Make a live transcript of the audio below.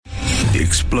The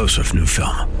explosive new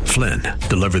film, Flynn,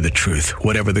 deliver the truth,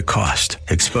 whatever the cost,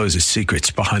 exposes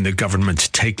secrets behind the government's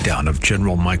takedown of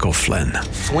General Michael Flynn.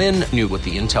 Flynn knew what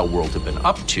the intel world had been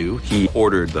up to. He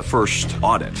ordered the first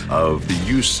audit of the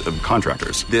use of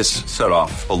contractors. This set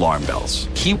off alarm bells.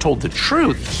 He told the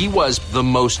truth. He was the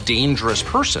most dangerous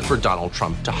person for Donald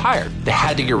Trump to hire. They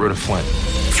had to get rid of Flynn.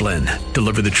 Flynn,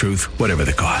 deliver the truth, whatever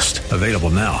the cost. Available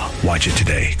now. Watch it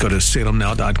today. Go to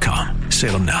salemnow.com.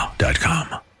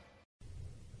 salemnow.com.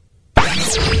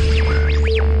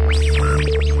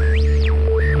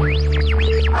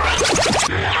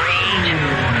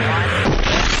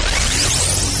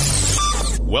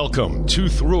 Welcome to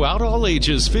Throughout All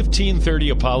Ages 1530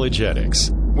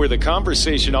 Apologetics, where the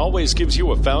conversation always gives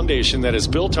you a foundation that is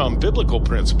built on biblical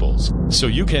principles, so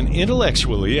you can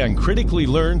intellectually and critically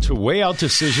learn to weigh out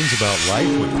decisions about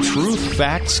life with truth,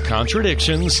 facts,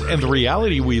 contradictions, and the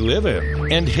reality we live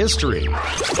in, and history.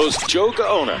 Host Joe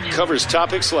Gaona covers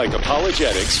topics like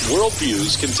apologetics,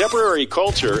 worldviews, contemporary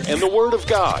culture, and the Word of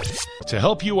God to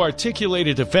help you articulate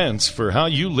a defense for how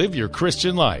you live your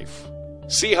Christian life.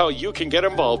 See how you can get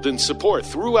involved and support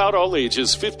Throughout All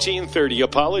Ages 1530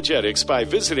 Apologetics by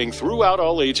visiting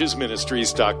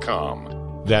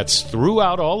throughoutallagesministries.com. That's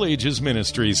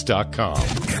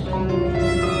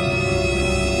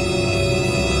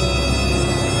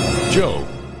throughoutallagesministries.com. Joe,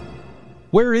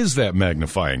 where is that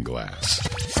magnifying glass?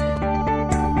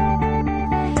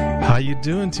 How you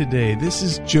doing today? This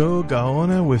is Joe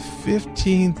Gaona with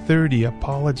 1530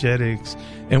 Apologetics,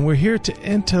 and we're here to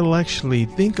intellectually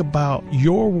think about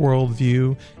your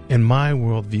worldview and my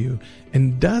worldview.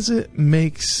 And does it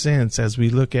make sense as we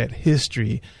look at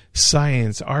history,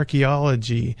 science,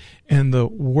 archaeology, and the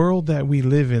world that we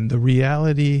live in, the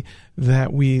reality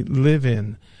that we live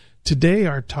in? Today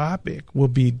our topic will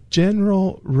be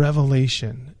general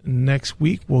revelation. Next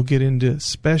week we'll get into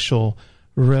special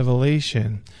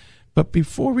revelation. But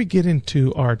before we get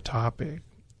into our topic,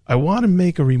 I want to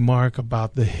make a remark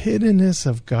about the hiddenness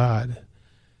of God.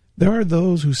 There are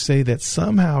those who say that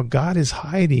somehow God is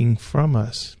hiding from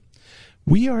us.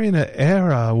 We are in an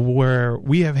era where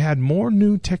we have had more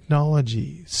new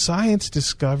technology, science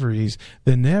discoveries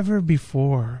than ever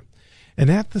before. And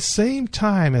at the same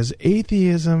time as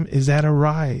atheism is at a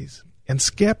rise and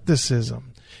skepticism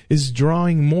is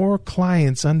drawing more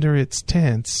clients under its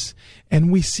tents,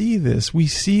 and we see this. We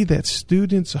see that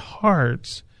students'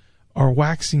 hearts are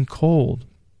waxing cold.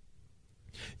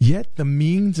 Yet the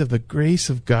means of the grace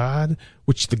of God,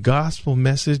 which the gospel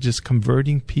message is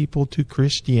converting people to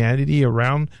Christianity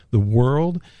around the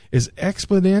world, is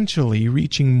exponentially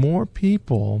reaching more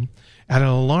people at an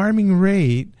alarming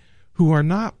rate who are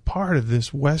not part of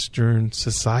this Western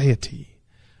society.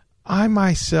 I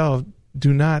myself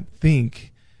do not think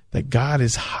that God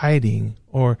is hiding,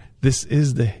 or this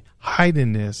is the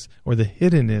hiddenness or the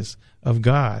hiddenness of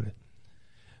God.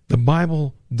 The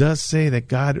Bible does say that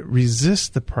God resists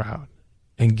the proud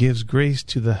and gives grace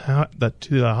to the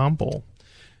humble.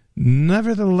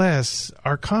 Nevertheless,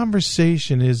 our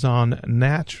conversation is on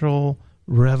natural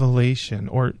revelation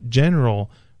or general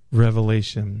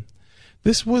revelation.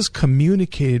 This was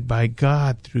communicated by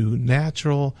God through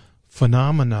natural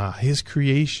phenomena, His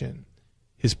creation,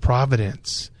 His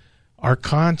providence, our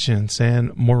conscience,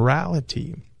 and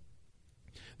morality.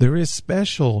 There is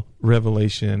special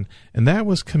revelation, and that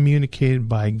was communicated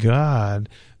by God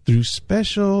through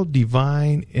special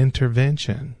divine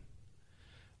intervention.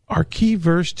 Our key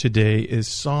verse today is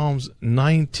Psalms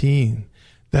 19.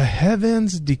 The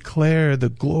heavens declare the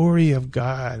glory of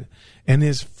God, and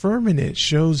His firmament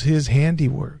shows His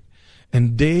handiwork.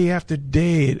 And day after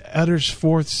day it utters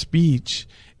forth speech,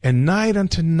 and night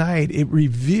unto night it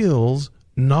reveals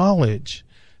knowledge.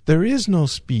 There is no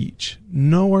speech,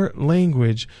 nor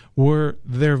language where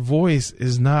their voice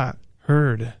is not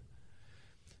heard.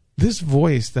 This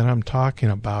voice that I'm talking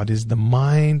about is the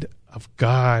mind of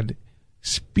God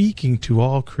speaking to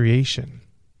all creation.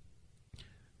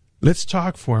 Let's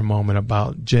talk for a moment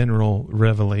about general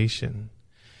revelation.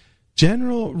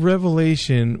 General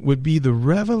revelation would be the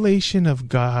revelation of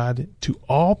God to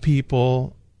all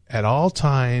people at all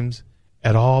times,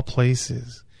 at all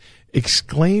places,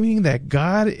 exclaiming that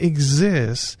God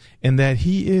exists and that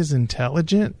He is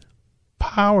intelligent,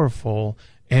 powerful,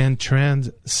 and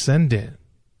transcendent.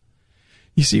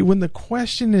 You see, when the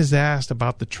question is asked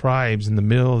about the tribes in the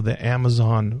middle of the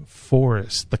Amazon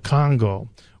forest, the Congo,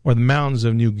 or the mountains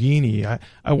of New Guinea, I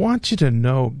want you to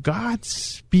know God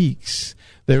speaks.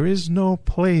 There is no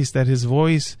place that His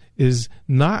voice is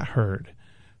not heard.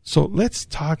 So let's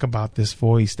talk about this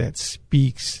voice that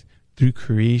speaks through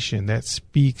creation, that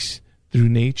speaks through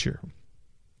nature.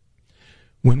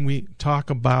 When we talk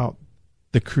about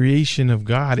the creation of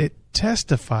God. It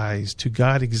testifies to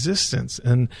God's existence.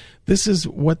 And this is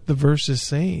what the verse is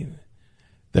saying,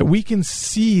 that we can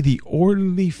see the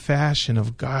orderly fashion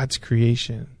of God's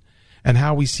creation and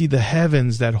how we see the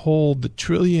heavens that hold the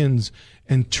trillions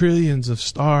and trillions of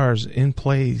stars in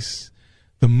place,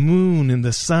 the moon and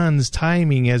the sun's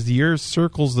timing as the earth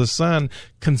circles the sun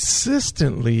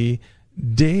consistently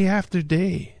day after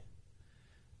day.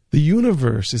 The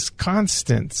universe is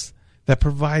constants that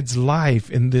provides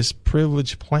life in this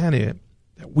privileged planet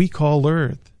that we call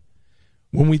Earth.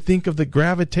 When we think of the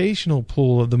gravitational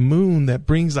pull of the moon that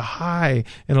brings a high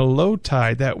and a low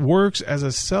tide that works as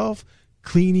a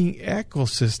self-cleaning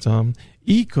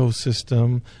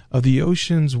ecosystem of the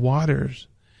ocean's waters.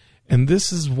 And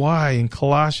this is why in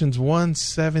Colossians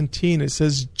 1:17 it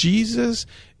says, Jesus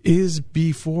is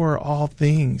before all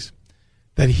things,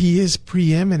 that he is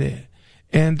preeminent,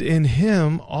 and in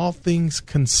him all things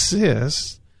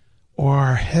consist or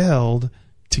are held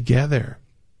together.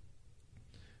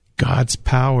 God's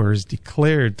power is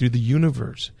declared through the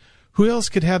universe. Who else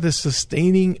could have this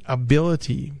sustaining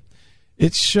ability?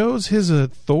 It shows his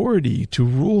authority to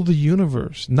rule the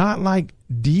universe, not like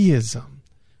deism,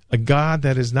 a God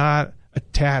that is not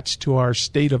attached to our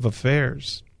state of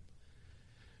affairs.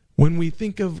 When we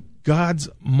think of God's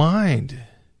mind,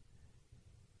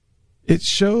 it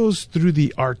shows through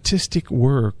the artistic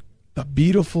work, the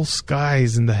beautiful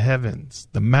skies in the heavens,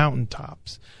 the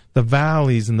mountaintops, the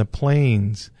valleys and the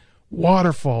plains,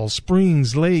 waterfalls,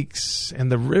 springs, lakes,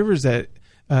 and the rivers that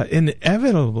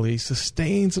inevitably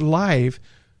sustains life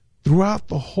throughout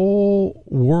the whole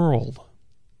world.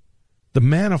 The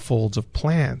manifolds of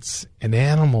plants and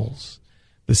animals,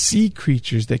 the sea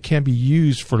creatures that can be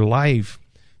used for life,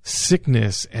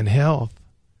 sickness, and health.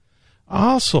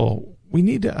 Also, we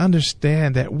need to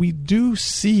understand that we do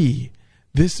see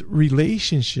this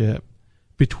relationship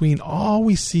between all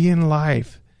we see in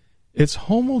life. It's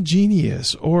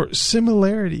homogeneous or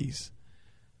similarities.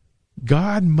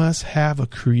 God must have a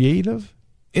creative,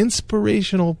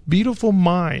 inspirational, beautiful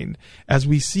mind as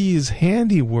we see his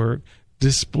handiwork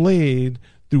displayed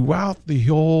throughout the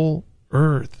whole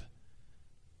earth.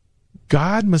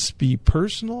 God must be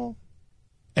personal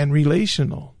and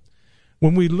relational.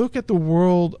 When we look at the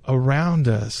world around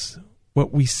us,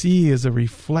 what we see is a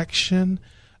reflection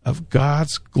of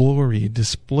God's glory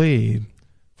displayed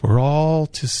for all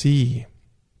to see.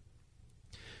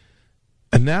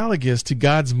 Analogous to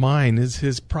God's mind is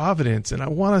his providence, and I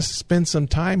want to spend some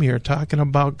time here talking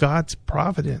about God's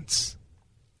providence.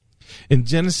 In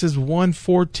Genesis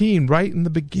 1:14, right in the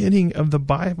beginning of the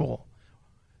Bible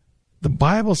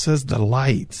says the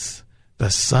lights,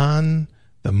 the sun,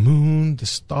 the moon, the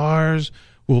stars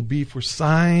will be for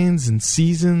signs and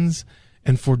seasons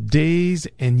and for days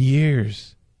and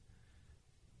years.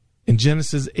 In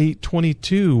Genesis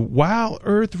 8:22, while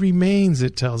earth remains,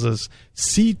 it tells us,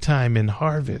 seed time and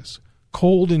harvest,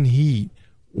 cold and heat,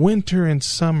 winter and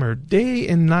summer, day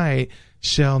and night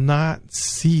shall not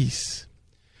cease.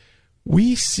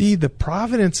 We see the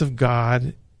providence of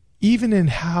God even in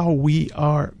how we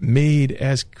are made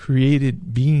as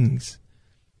created beings.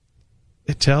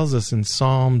 It tells us in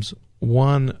Psalms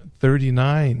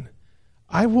 139,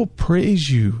 I will praise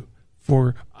you,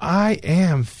 for I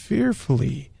am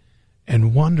fearfully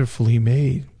and wonderfully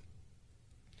made.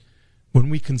 When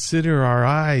we consider our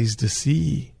eyes to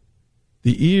see,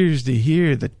 the ears to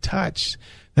hear, the touch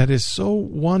that is so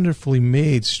wonderfully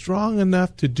made, strong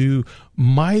enough to do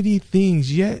mighty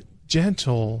things, yet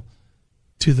gentle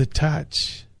to the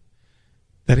touch,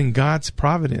 that in God's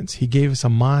providence, he gave us a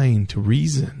mind to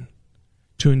reason,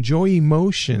 to enjoy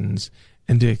emotions,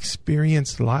 and to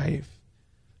experience life.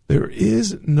 There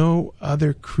is no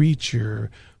other creature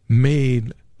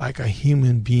made like a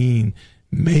human being,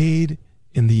 made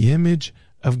in the image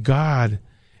of God.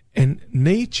 And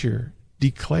nature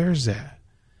declares that.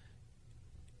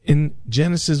 In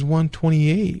Genesis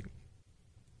 1:28,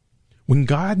 when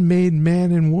God made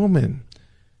man and woman,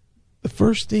 the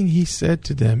first thing he said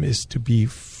to them is to be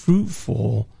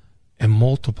fruitful and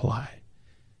multiply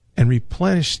and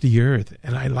replenish the earth.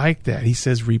 And I like that. He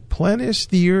says, replenish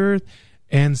the earth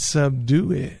and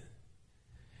subdue it.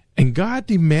 And God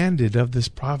demanded of this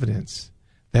providence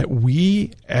that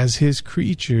we, as his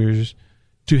creatures,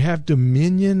 to have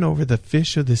dominion over the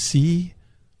fish of the sea,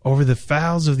 over the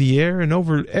fowls of the air, and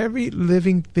over every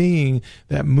living thing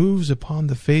that moves upon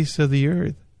the face of the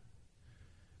earth.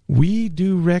 We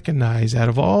do recognize out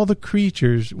of all the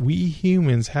creatures, we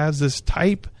humans have this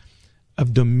type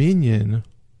of dominion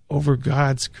over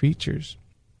God's creatures.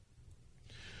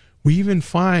 We even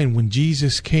find when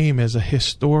Jesus came as a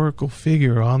historical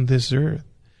figure on this earth,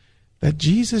 that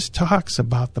Jesus talks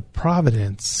about the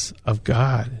providence of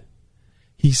God.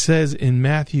 He says in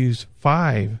Matthew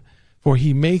 5, "For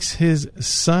he makes his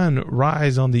sun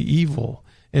rise on the evil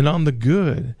and on the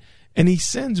good, and he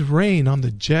sends rain on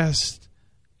the just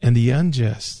and the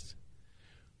unjust."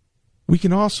 We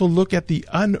can also look at the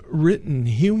unwritten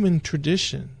human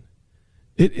tradition.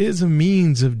 It is a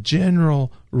means of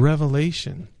general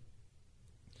revelation.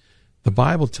 The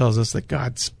Bible tells us that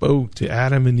God spoke to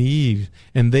Adam and Eve,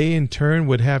 and they in turn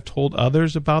would have told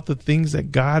others about the things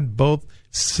that God both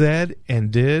said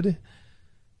and did,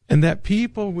 and that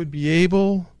people would be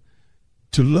able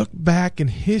to look back in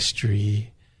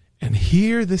history and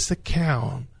hear this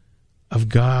account of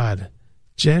God,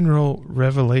 general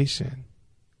revelation.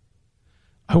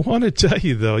 I want to tell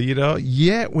you, though,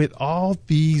 yet with all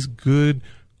these good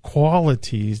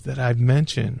qualities that I've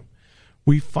mentioned,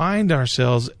 we find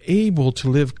ourselves able to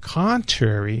live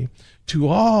contrary to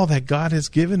all that God has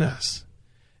given us.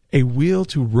 A will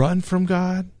to run from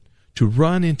God, to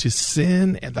run into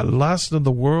sin and the lust of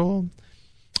the world.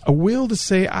 A will to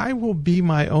say, I will be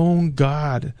my own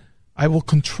God. I will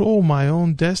control my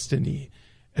own destiny.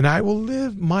 And I will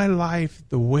live my life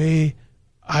the way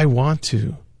I want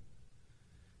to.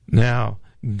 Now,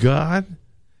 God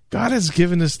has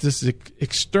given us this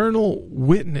external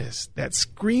witness that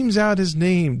screams out his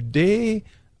name day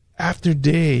after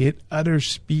day. It utters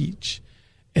speech.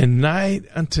 And night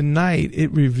unto night,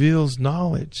 it reveals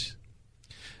knowledge.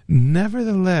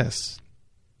 Nevertheless,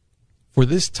 for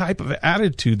this type of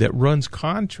attitude that runs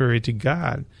contrary to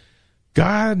God,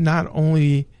 God not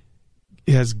only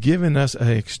has given us an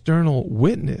external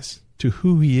witness to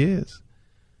who he is,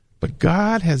 but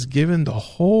God has given the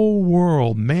whole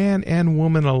world, man and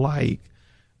woman alike,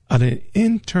 an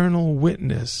internal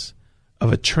witness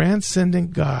of a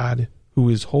transcendent God who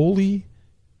is holy,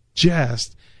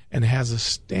 just, and has a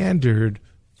standard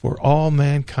for all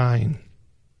mankind.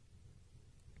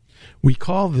 We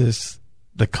call this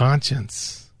the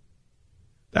conscience.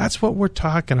 That's what we're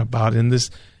talking about in this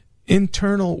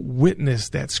internal witness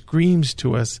that screams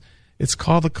to us. It's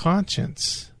called the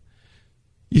conscience.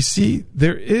 You see,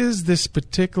 there is this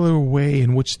particular way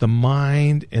in which the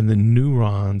mind and the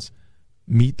neurons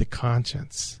meet the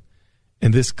conscience.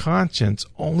 And this conscience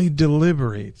only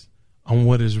deliberates on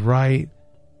what is right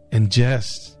and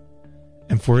just.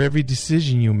 And for every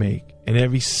decision you make and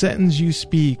every sentence you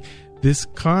speak, this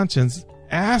conscience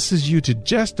asks you to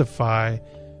justify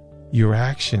your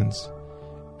actions.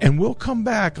 And we'll come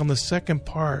back on the second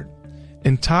part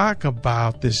and talk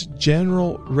about this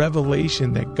general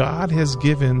revelation that God has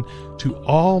given to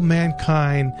all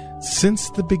mankind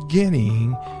since the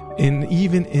beginning and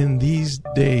even in these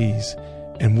days.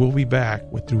 And we'll be back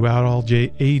with Throughout All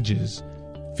Ages,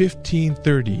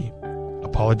 1530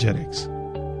 Apologetics.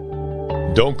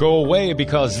 Don't go away,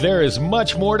 because there is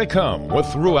much more to come with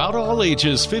Throughout All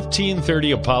Ages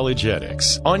 1530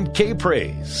 Apologetics on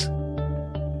K-Praise.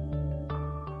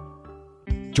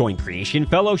 Join Creation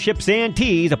Fellowship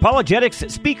Santee's Apologetics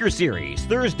Speaker Series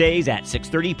Thursdays at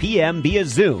 6:30 p.m. via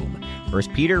Zoom.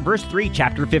 1 Peter verse 3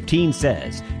 chapter 15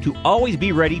 says, "To always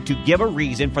be ready to give a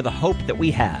reason for the hope that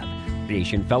we have."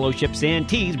 Creation Fellowship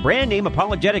Santee's brand name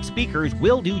apologetic speakers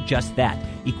will do just that.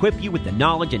 Equip you with the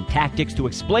knowledge and tactics to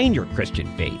explain your Christian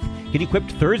faith. Get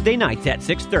equipped Thursday nights at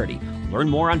 6:30. Learn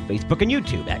more on Facebook and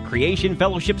YouTube at Creation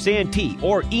Fellowship Santee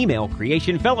or email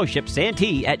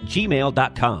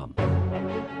creationfellowshipsantee@gmail.com.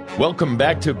 Welcome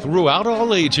back to Throughout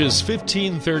All Ages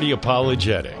 1530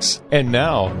 Apologetics. And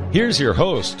now, here's your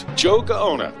host, Joe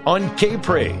Gaona on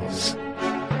K-Praise.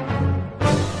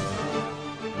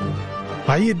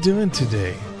 How you doing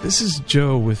today? This is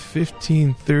Joe with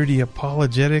 1530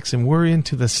 Apologetics, and we're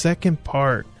into the second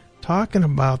part, talking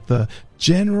about the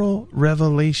general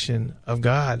revelation of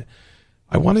God.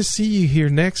 I want to see you here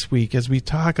next week as we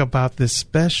talk about this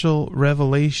special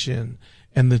revelation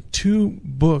and the two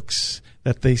books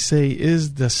that they say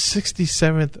is the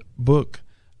 67th book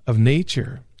of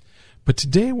nature. But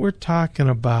today we're talking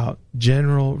about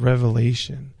general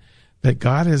revelation, that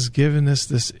God has given us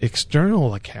this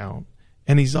external account,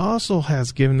 and He's also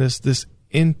has given us this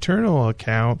internal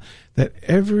account that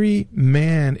every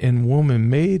man and woman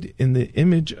made in the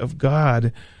image of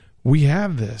God, we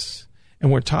have this.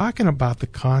 And we're talking about the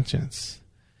conscience.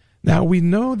 Now we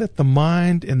know that the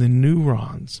mind and the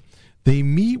neurons, they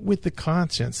meet with the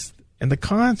conscience. And the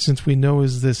conscience, we know,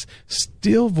 is this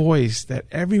still voice that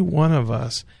every one of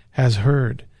us has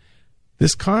heard.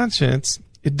 This conscience,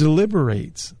 it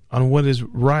deliberates on what is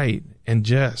right and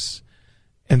just.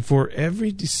 And for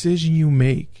every decision you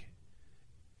make,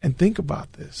 and think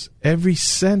about this, every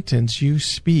sentence you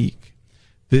speak,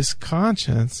 this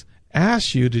conscience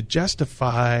asks you to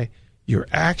justify your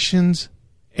actions,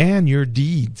 and your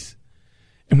deeds.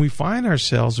 And we find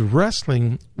ourselves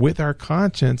wrestling with our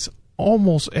conscience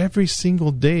almost every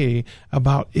single day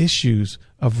about issues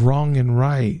of wrong and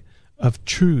right, of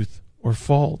truth or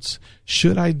false.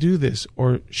 Should I do this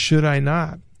or should I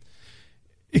not?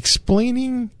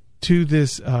 Explaining to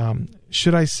this,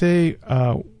 should I say,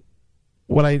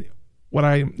 what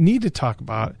I need to talk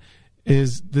about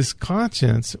is this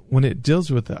conscience when it deals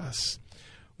with us.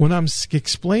 When I'm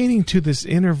explaining to this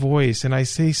inner voice and I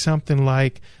say something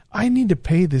like, I need to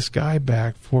pay this guy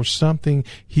back for something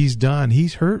he's done.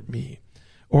 He's hurt me.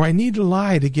 Or I need to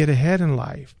lie to get ahead in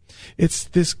life. It's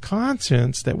this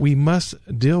conscience that we must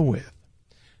deal with.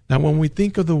 Now, when we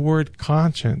think of the word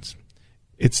conscience,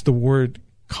 it's the word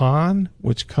con,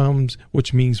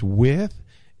 which means with,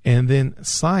 and then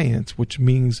science, which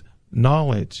means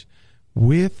knowledge.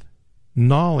 With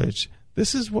knowledge.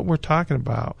 This is what we're talking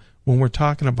about when we're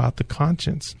talking about the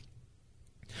conscience.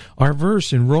 Our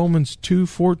verse in Romans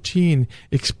 2:14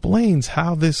 explains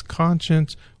how this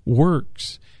conscience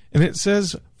works. And it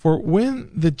says, for when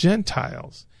the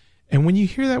Gentiles, and when you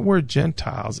hear that word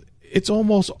Gentiles, it's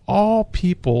almost all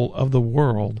people of the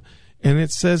world. And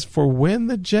it says, for when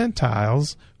the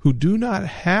Gentiles who do not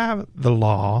have the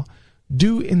law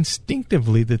do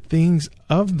instinctively the things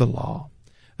of the law,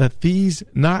 that these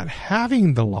not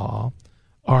having the law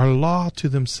are law to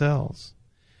themselves,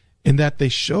 in that they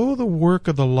show the work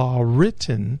of the law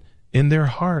written in their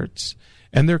hearts,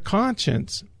 and their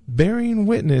conscience bearing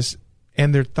witness,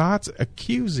 and their thoughts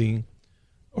accusing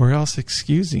or else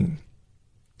excusing.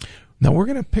 Now we're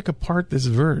going to pick apart this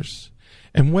verse.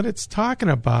 And what it's talking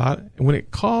about, when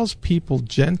it calls people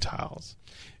Gentiles,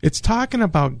 it's talking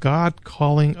about God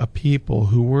calling a people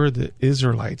who were the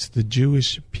Israelites, the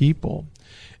Jewish people.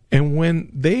 And when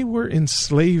they were in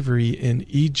slavery in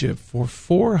Egypt for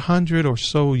 400 or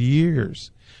so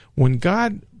years, when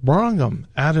God brought them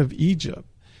out of Egypt,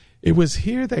 it was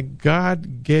here that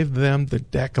God gave them the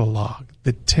Decalogue,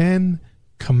 the 10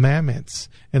 Commandments.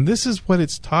 And this is what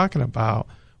it's talking about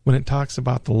when it talks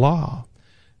about the law.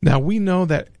 Now, we know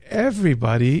that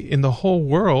everybody in the whole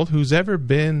world who's ever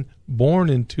been born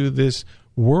into this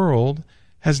world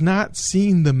has not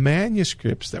seen the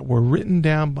manuscripts that were written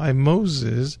down by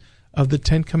Moses of the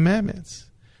 10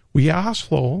 Commandments. We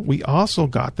also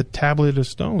got the tablet of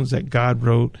stones that God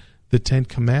wrote the 10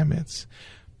 Commandments.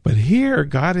 But here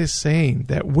God is saying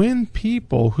that when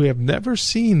people who have never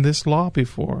seen this law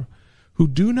before, who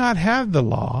do not have the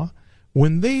law,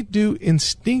 when they do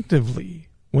instinctively,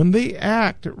 when they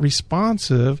act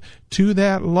responsive to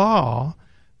that law,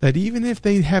 that even if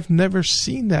they have never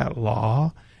seen that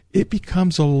law, it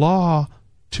becomes a law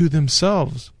to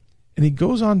themselves. And he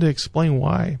goes on to explain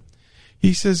why.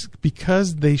 He says,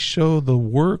 because they show the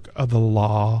work of the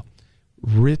law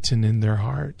written in their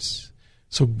hearts.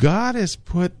 So God has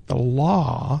put the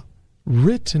law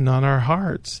written on our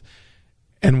hearts.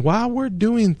 And while we're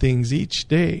doing things each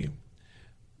day,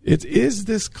 it is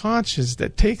this conscience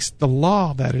that takes the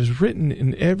law that is written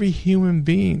in every human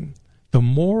being, the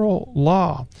moral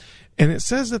law. And it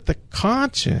says that the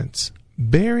conscience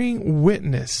bearing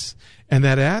witness, and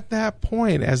that at that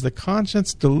point, as the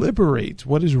conscience deliberates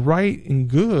what is right and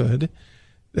good,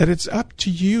 that it's up to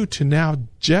you to now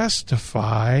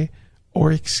justify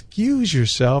or excuse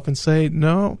yourself and say,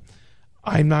 no,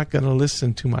 I'm not going to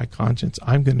listen to my conscience.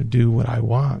 I'm going to do what I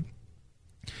want.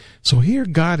 So here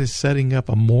God is setting up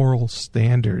a moral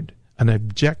standard, an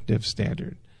objective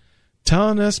standard,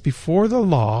 telling us before the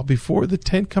law, before the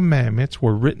 10 Commandments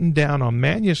were written down on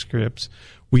manuscripts,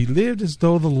 we lived as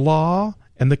though the law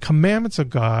and the commandments of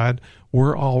God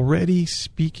were already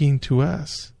speaking to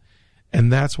us.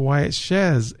 And that's why it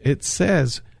says,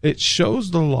 it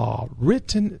shows the law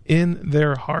written in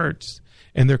their hearts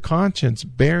and their conscience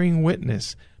bearing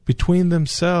witness between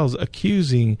themselves,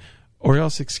 accusing or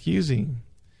else excusing.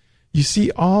 You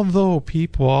see, although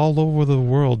people all over the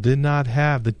world did not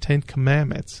have the 10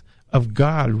 Commandments of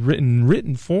God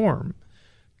written form,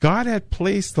 God had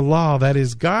placed the law, that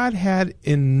is, God had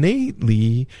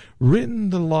innately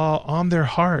written the law on their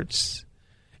hearts,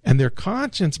 and their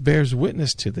conscience bears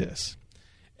witness to this.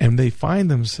 And they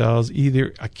find themselves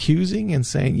either accusing and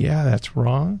saying, yeah, that's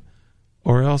wrong,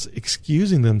 or else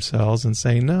excusing themselves and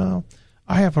saying, no,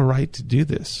 I have a right to do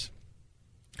this.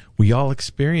 We all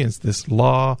experience this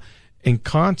law and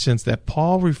conscience that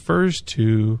Paul refers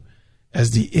to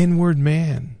as the inward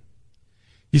man.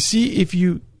 You see, if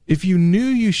you knew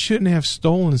you shouldn't have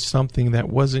stolen something that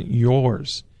wasn't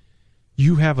yours,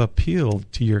 you have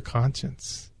appealed to your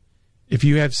conscience. If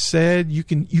you have said you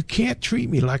can't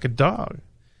treat me like a dog,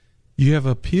 you have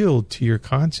appealed to your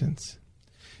conscience.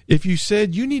 If you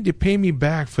said, you need to pay me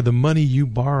back for the money you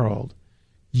borrowed,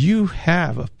 you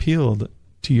have appealed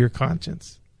to your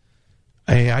conscience.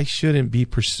 I shouldn't be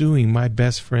pursuing my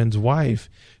best friend's wife.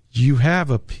 You have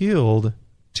appealed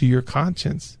to your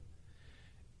conscience.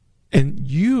 And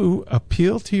you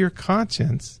appeal to your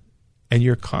conscience, and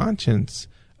your conscience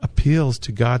appeals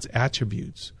to God's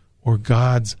attributes or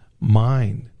God's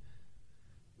mind.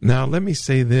 Now, let me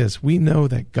say this. We know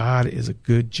that God is a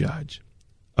good judge,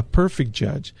 a perfect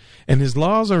judge, and his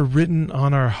laws are written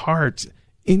on our hearts,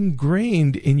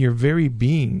 ingrained in your very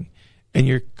being, and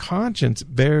your conscience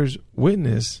bears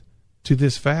witness to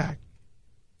this fact.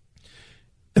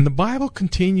 And the Bible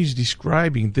continues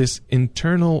describing this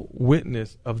internal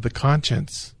witness of the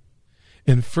conscience.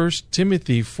 In 1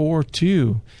 Timothy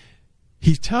 4:2,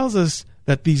 he tells us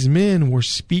that these men were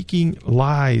speaking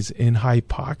lies in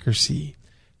hypocrisy,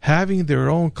 having their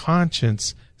own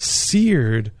conscience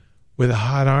seared with a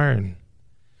hot iron.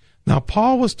 Now,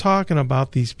 Paul was talking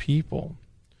about these people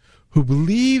who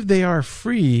believe they are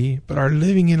free but are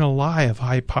living in a lie of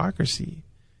hypocrisy,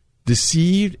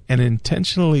 deceived and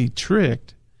intentionally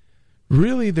tricked.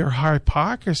 Really, their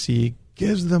hypocrisy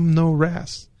gives them no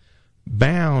rest.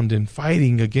 Bound and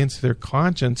fighting against their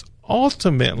conscience,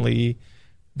 ultimately,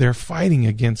 they're fighting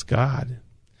against God.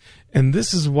 And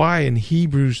this is why in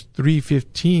Hebrews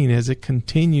 3:15, as it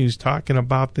continues talking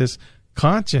about this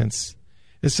conscience,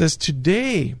 it says,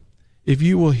 today, if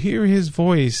you will hear his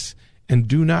voice and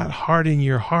do not harden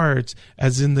your hearts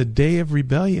as in the day of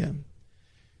rebellion.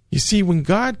 You see, when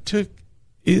God took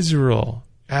Israel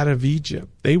out of Egypt,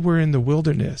 they were in the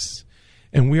wilderness.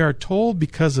 And we are told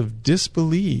because of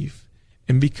disbelief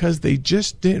and because they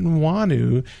just didn't want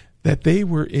to, that they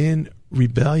were in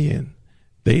rebellion.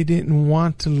 They didn't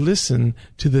want to listen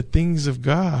to the things of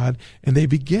God, and they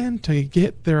began to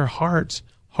get their hearts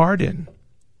hardened.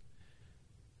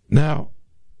 Now,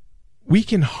 we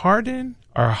can harden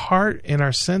our heart and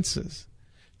our senses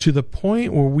to the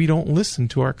point where we don't listen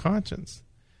to our conscience.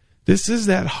 This is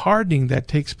that hardening that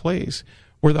takes place,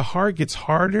 where the heart gets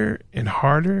harder and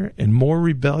harder and more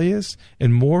rebellious,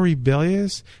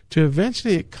 to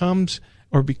eventually it comes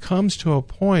or becomes to a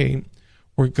point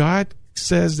where God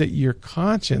says that your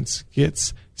conscience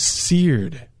gets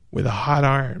seared with a hot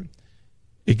iron.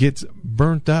 It gets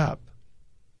burnt up,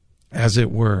 as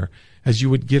it were, as you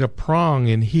would get a prong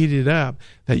and heat it up,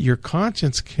 that your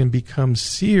conscience can become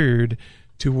seared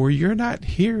to where you're not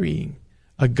hearing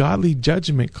a godly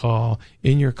judgment call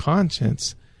in your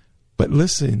conscience. But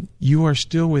listen, you are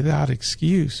still without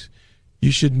excuse.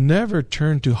 You should never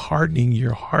turn to hardening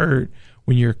your heart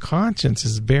when your conscience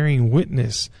is bearing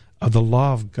witness of the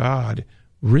law of God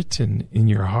written in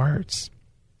your hearts.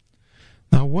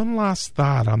 Now, one last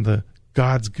thought on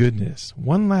God's goodness.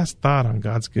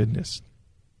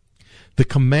 The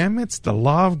commandments, the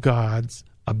law of God's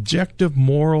objective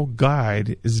moral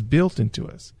guide is built into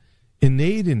us,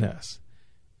 innate in us.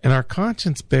 And our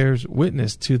conscience bears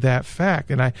witness to that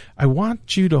fact. And I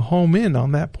want you to home in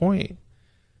on that point.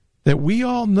 That we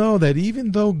all know that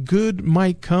even though good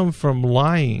might come from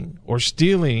lying or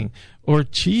stealing or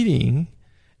cheating,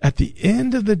 at the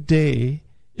end of the day,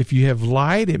 if you have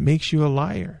lied, it makes you a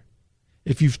liar.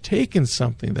 If you've taken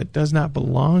something that does not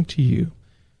belong to you,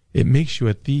 it makes you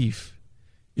a thief.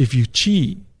 If you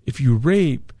cheat, if you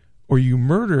rape, or you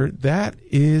murder, that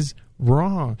is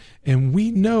wrong. And we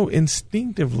know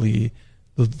instinctively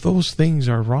that those things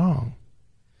are wrong.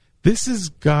 This is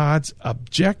God's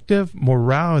objective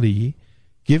morality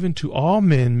given to all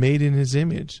men made in his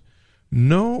image.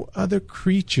 No other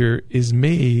creature is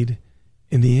made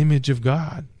in the image of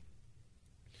God.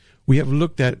 We have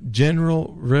looked at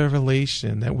general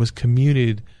revelation that was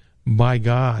communicated by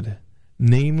God,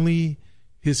 namely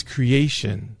his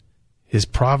creation, his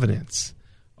providence,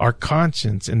 our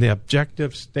conscience, and the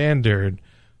objective standard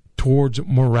towards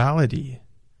morality.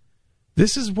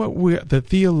 This is what the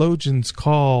theologians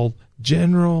call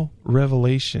general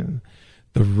revelation,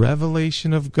 the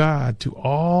revelation of God to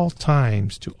all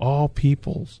times, to all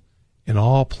peoples, in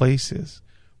all places.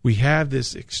 We have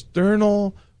this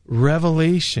external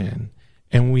revelation,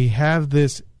 and we have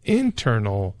this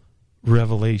internal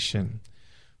revelation.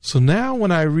 So now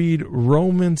when I read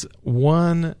Romans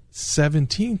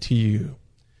 1:17 to you,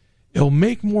 it'll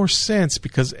make more sense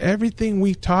because everything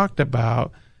we talked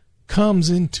about comes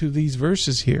into these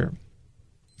verses here.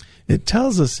 It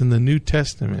tells us in the New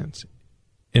Testament,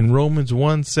 in Romans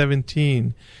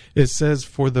 1:17, it says,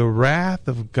 "For the wrath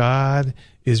of God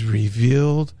is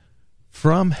revealed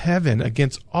from heaven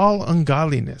against all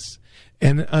ungodliness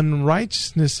and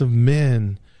unrighteousness of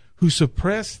men who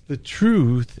suppress the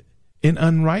truth in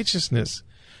unrighteousness,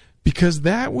 because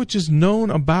that which is known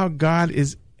about God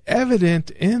is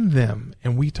evident in them.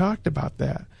 And we talked about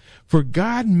that. For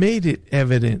God made it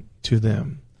evident to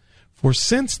them. For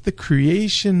since the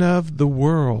creation of the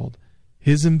world,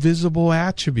 his invisible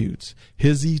attributes,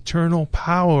 his eternal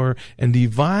power and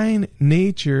divine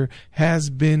nature has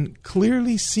been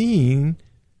clearly seen,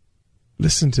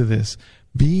 listen to this,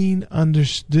 being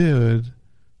understood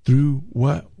through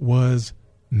what was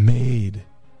made,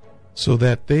 so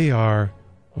that they are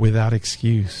without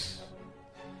excuse.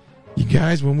 You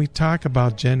guys, when we talk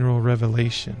about general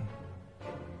revelation,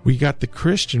 we got the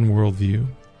Christian worldview,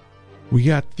 we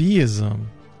got theism,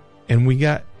 and we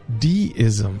got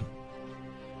deism.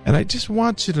 And I just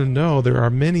want you to know there are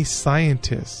many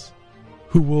scientists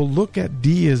who will look at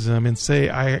deism and say,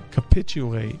 I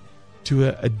capitulate to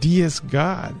a deist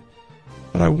God.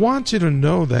 But I want you to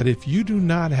know that if you do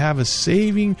not have a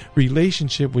saving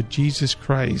relationship with Jesus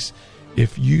Christ,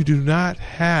 if you do not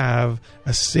have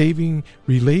a saving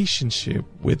relationship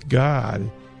with God,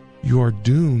 you are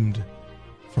doomed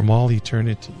from all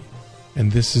eternity.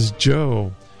 And this is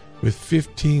Joe with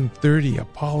 1530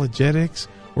 Apologetics.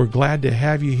 We're glad to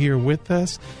have you here with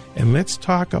us. And let's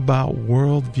talk about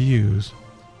worldviews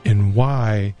and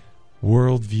why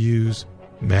worldviews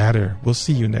matter. We'll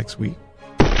see you next week.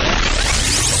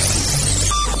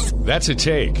 That's a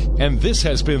take, and this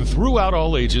has been Throughout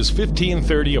All Ages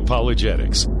 1530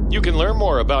 Apologetics. You can learn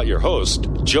more about your host,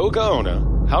 Joe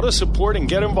Gaona, how to support and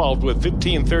get involved with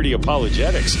 1530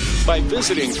 Apologetics by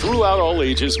visiting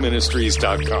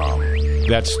throughoutallagesministries.com.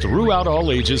 That's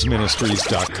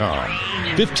throughoutallagesministries.com.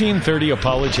 1530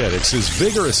 Apologetics is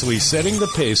vigorously setting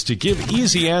the pace to give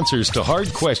easy answers to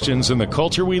hard questions in the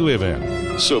culture we live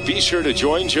in. So be sure to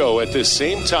join Joe at this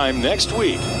same time next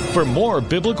week for more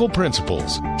biblical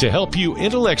principles to help you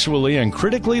intellectually and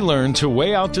critically learn to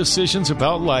weigh out decisions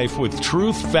about life with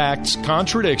truth, facts,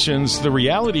 contradictions, the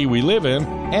reality we live in,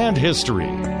 and history.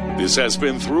 This has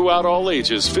been Throughout All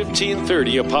Ages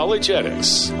 1530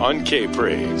 Apologetics on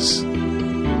K-Praise.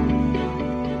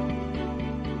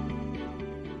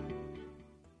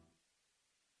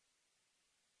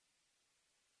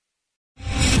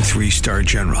 Three-star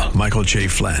General Michael J.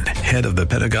 Flynn, head of the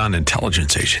Pentagon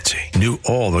Intelligence Agency, knew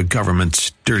all the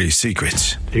government's dirty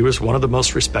secrets. He was one of the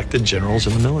most respected generals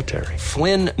in the military.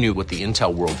 Flynn knew what the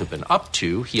intel world had been up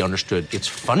to. He understood its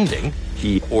funding.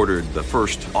 He ordered the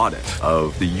first audit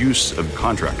of the use of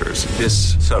contractors.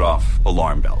 This set off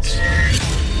alarm bells.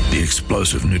 The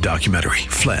explosive new documentary,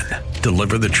 Flynn,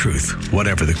 Deliver the Truth,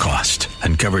 Whatever the Cost,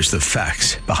 uncovers the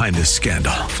facts behind this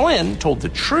scandal. Flynn told the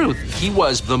truth. He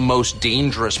was the most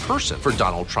dangerous person for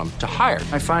Donald Trump to hire.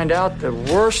 I find out the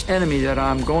worst enemy that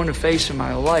I'm going to face in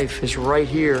my life is right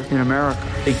here in America.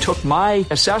 They took my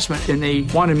assessment and they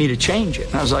wanted me to change it.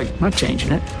 And I was like, I'm not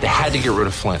changing it. They had to get rid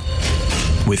of Flynn.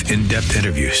 With in-depth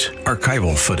interviews,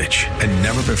 archival footage, and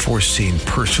never-before-seen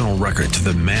personal records of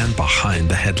the man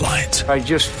behind the headlines. I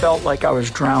just felt like I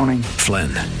was drowning. Flynn,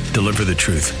 Deliver the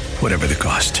Truth, Whatever the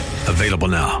Cost. Available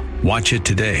now. Watch it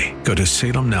today. Go to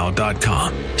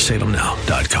salemnow.com.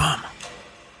 salemnow.com.